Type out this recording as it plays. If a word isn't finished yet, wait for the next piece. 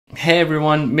Hey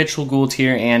everyone, Mitchell Gould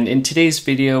here, and in today's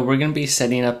video we're going to be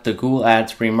setting up the Google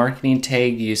Ads remarketing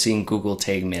tag using Google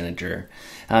Tag Manager.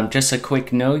 Just a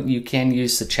quick note, you can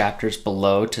use the chapters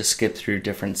below to skip through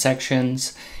different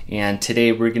sections, and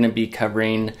today we're going to be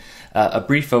covering a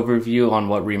brief overview on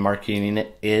what remarketing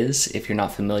is if you're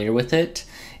not familiar with it.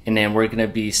 And then we're going to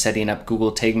be setting up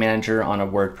Google Tag Manager on a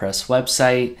WordPress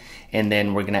website, and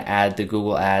then we're going to add the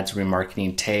Google Ads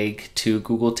remarketing tag to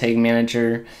Google Tag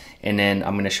Manager, and then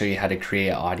I'm going to show you how to create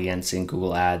an audience in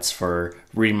Google Ads for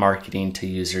remarketing to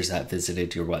users that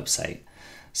visited your website.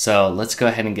 So let's go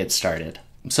ahead and get started.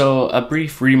 So a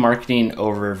brief remarketing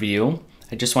overview.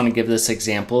 I just want to give this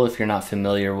example if you're not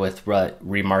familiar with what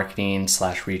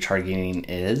remarketing/retargeting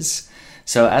is.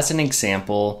 So as an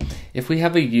example, if we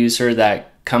have a user that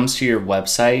comes to your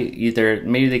website, either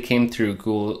maybe they came through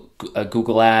a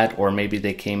Google ad, or maybe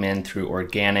they came in through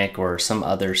organic or some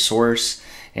other source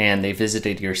and they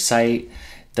visited your site,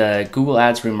 the Google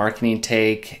Ads remarketing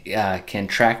tag can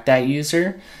track that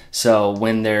user. So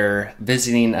when they're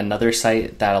visiting another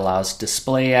site that allows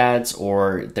display ads,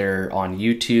 or they're on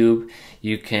YouTube,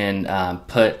 you can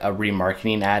put a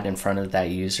remarketing ad in front of that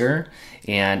user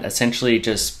and essentially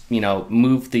just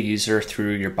move the user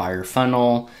through your buyer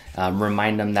funnel,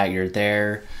 remind them that you're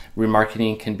there.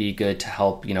 Remarketing can be good to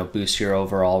help boost your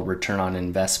overall return on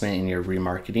investment in your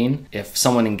remarketing. If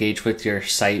someone engaged with your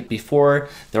site before,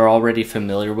 they're already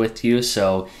familiar with you,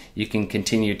 so you can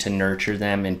continue to nurture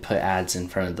them and put ads in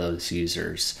front of those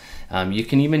users. You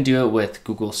can even do it with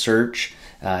Google search.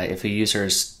 If a user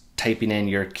is typing in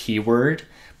your keyword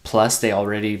plus they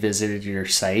already visited your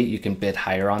site, you can bid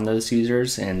higher on those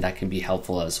users, and that can be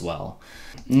helpful as well.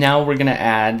 Now we're going to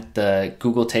add the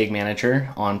Google Tag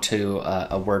Manager onto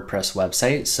a WordPress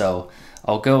website. So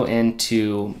I'll go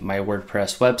into my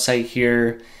WordPress website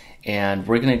here, and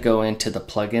we're going to go into the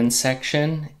plugin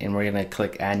section, and we're going to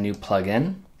click Add New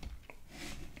Plugin.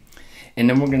 And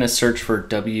then we're going to search for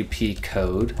WP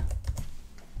Code.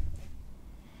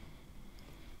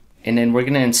 And then we're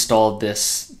going to install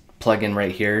this plugin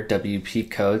right here,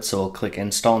 WP Code. So we'll click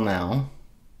Install Now,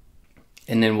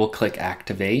 and then we'll click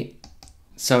Activate.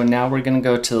 So now we're going to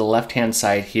go to the left-hand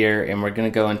side here, and we're going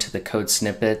to go into the code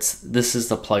snippets. This is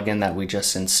the plugin that we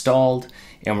just installed,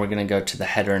 and we're going to go to the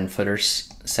header and footer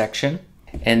section.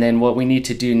 And then what we need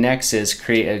to do next is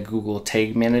create a Google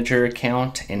Tag Manager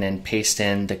account and then paste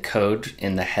in the code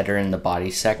in the header and the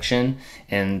body section,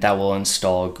 and that will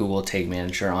install Google Tag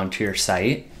Manager onto your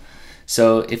site.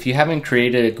 So if you haven't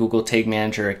created a Google Tag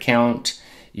Manager account,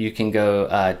 you can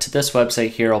go to this website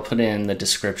here. I'll put it in the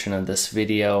description of this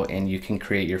video, and you can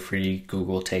create your free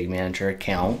Google Tag Manager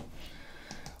account.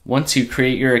 Once you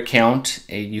create your account,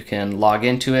 you can log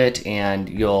into it, and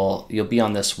you'll be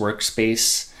on this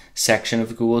workspace section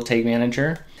of Google Tag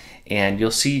Manager, and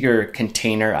you'll see your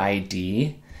container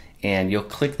ID, and you'll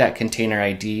click that container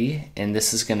ID, and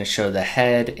this is going to show the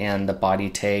head and the body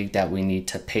tag that we need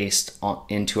to paste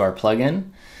into our plugin.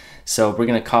 So we're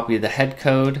going to copy the head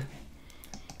code,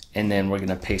 and then we're going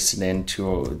to paste it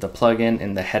into the plugin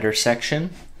in the header section,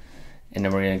 and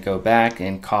then we're going to go back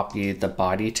and copy the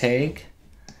body tag,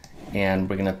 and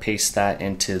we're going to paste that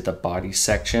into the body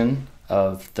section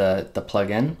of the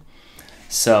plugin.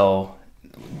 So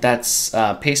that's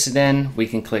pasted in. We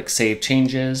can click Save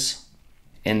Changes,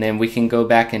 and then we can go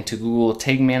back into Google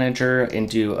Tag Manager and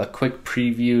do a quick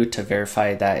preview to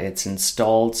verify that it's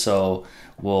installed. So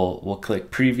we'll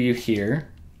click Preview here,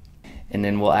 and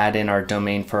then we'll add in our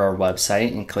domain for our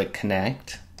website and click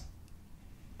Connect.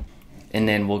 And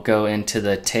then we'll go into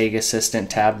the Tag Assistant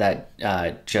tab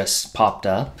that just popped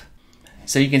up.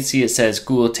 So you can see it says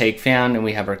Google Tag Found, and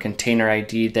we have our container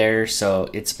ID there, so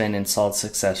it's been installed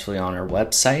successfully on our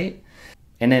website.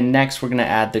 And then next we're going to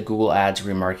add the Google Ads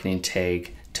remarketing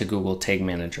tag to Google Tag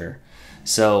Manager.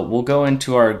 So we'll go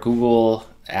into our Google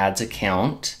Ads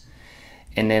account,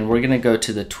 and then we're going to go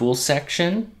to the Tools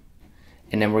section,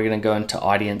 and then we're going to go into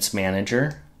Audience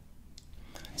Manager.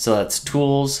 So that's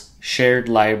Tools, Shared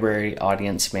Library,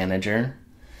 Audience Manager.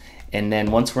 And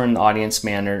then once we're in the Audience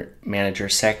Manager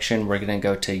section, we're going to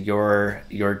go to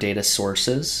your data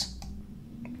sources.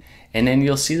 And then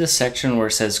you'll see the section where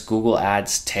it says Google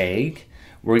Ads Tag.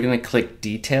 We're going to click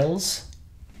Details.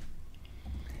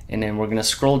 And then we're going to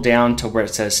scroll down to where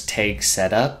it says Tag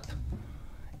Setup.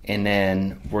 And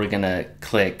then we're going to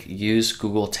click Use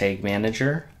Google Tag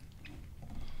Manager.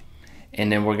 And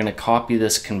then we're going to copy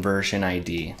this conversion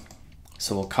ID.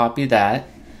 So we'll copy that,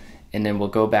 and then we'll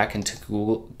go back into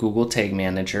Google Tag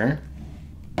Manager,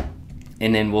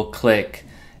 and then we'll click,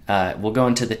 we'll go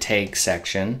into the tag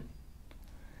section,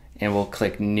 and we'll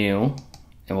click New,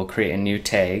 and we'll create a new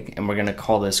tag, and we're going to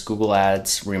call this Google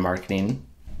Ads Remarketing.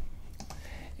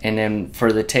 And then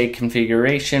for the tag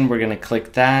configuration, we're going to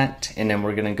click that, and then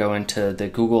we're going to go into the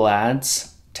Google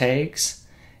Ads tags,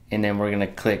 and then we're going to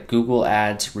click Google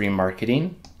Ads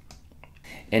Remarketing.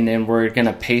 And then we're going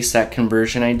to paste that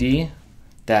conversion ID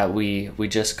that we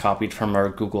just copied from our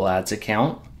Google Ads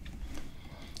account.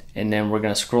 And then we're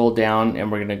going to scroll down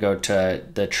and we're going to go to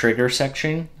the trigger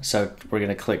section. So we're going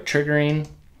to click triggering,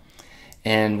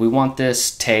 and we want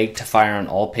this tag to fire on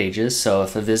all pages. So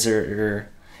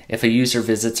if a user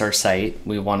visits our site,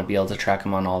 we want to be able to track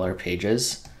them on all our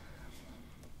pages.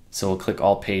 So we'll click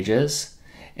all pages,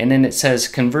 and then it says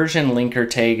conversion linker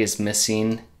tag is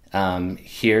missing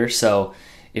here. So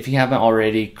if you haven't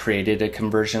already created a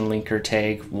conversion linker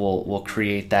tag, we'll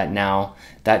create that now.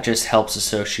 That just helps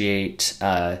associate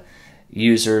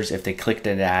users if they clicked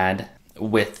an ad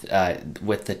with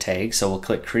the tag. So we'll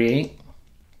click create,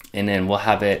 and then we'll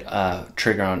have it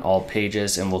trigger on all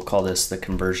pages, and we'll call this the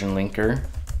conversion linker.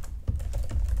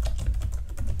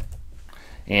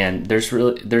 And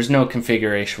there's no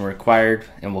configuration required,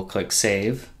 and we'll click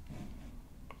save.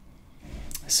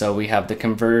 So we have the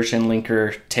conversion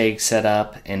linker tag set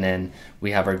up, and then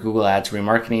we have our Google Ads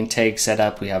remarketing tag set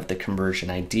up. We have the conversion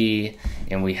ID,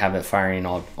 and we have it firing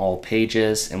all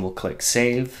pages, and we'll click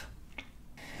save.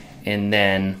 And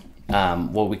then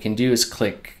what we can do is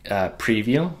click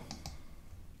preview,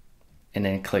 and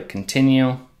then click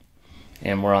continue.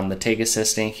 And we're on the tag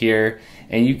assistant here,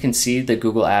 and you can see the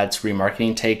Google Ads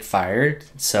remarketing tag fired.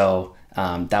 So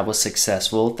that was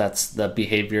successful. That's the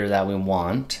behavior that we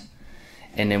want.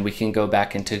 And then we can go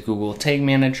back into Google Tag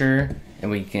Manager, and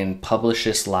we can publish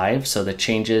this live. So the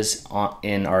changes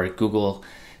in our Google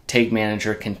Tag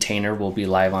Manager container will be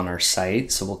live on our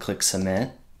site. So we'll click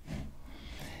submit.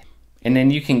 And then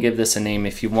you can give this a name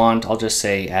if you want. I'll just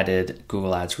say added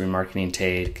Google Ads remarketing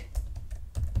tag.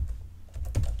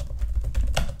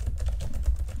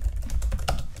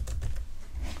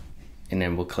 And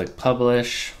then we'll click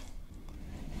publish.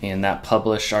 And that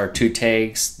published our two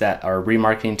tags, that are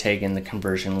remarketing tag and the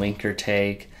conversion linker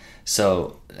tag.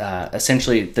 So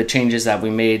essentially the changes that we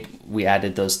made, we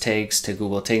added those tags to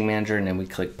Google Tag Manager, and then we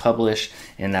click publish,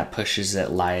 and that pushes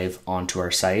it live onto our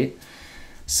site.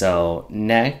 So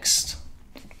next,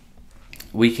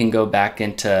 we can go back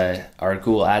into our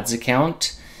Google Ads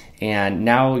account, and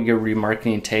now your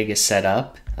remarketing tag is set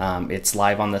up. It's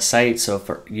live on the site, so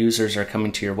if users are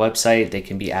coming to your website, they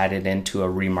can be added into a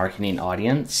remarketing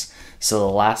audience. So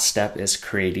the last step is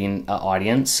creating an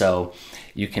audience, so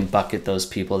you can bucket those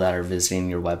people that are visiting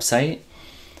your website.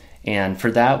 And for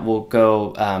that, we'll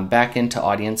go back into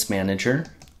Audience Manager,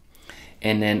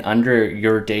 and then under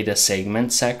your data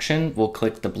segment section, we'll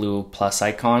click the blue plus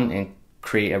icon and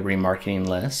create a remarketing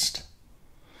list.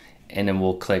 And then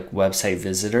we'll click Website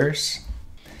Visitors.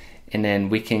 And then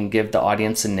we can give the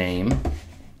audience a name.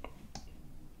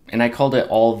 And I called it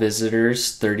all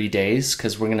visitors 30 days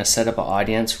because we're going to set up an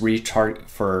audience for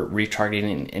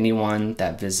retargeting anyone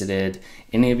that visited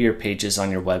any of your pages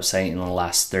on your website in the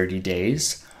last 30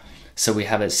 days. So we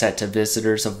have it set to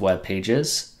visitors of web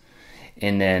pages,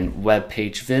 and then web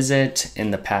page visit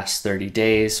in the past 30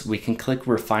 days. We can click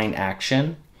refine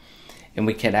action, and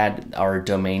we can add our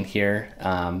domain here.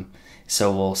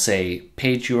 So we'll say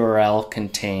page URL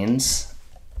contains,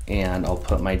 and I'll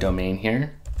put my domain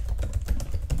here.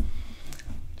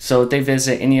 So if they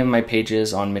visit any of my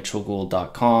pages on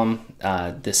mitchellgould.com,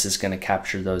 this is going to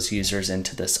capture those users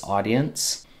into this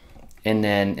audience. And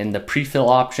then in the pre-fill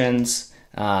options,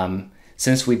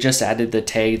 since we just added the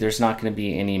tag, there's not going to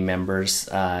be any members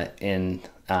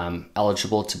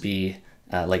eligible to be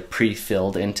like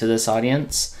pre-filled into this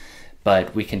audience,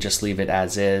 but we can just leave it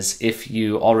as is. If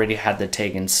you already had the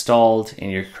tag installed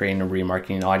and you're creating a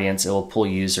remarketing audience, it will pull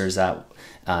users that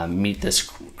meet this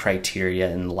criteria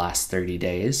in the last 30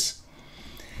 days.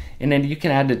 And then you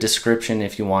can add a description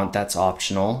if you want, that's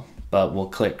optional, but we'll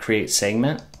click create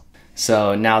segment.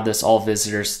 So now this all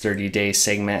visitors 30-day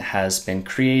segment has been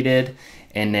created,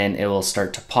 and then it will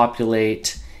start to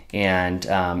populate, and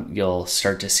you'll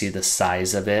start to see the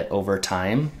size of it over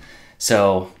time.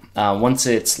 So once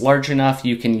it's large enough,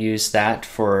 you can use that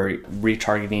for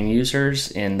retargeting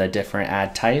users in the different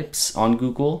ad types on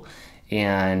Google,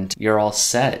 and you're all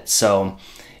set. So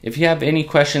if you have any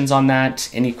questions on that,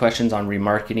 any questions on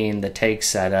remarketing, the tag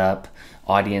setup,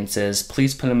 audiences,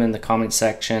 please put them in the comment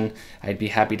section. I'd be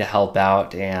happy to help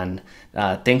out, and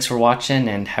thanks for watching,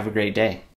 and have a great day.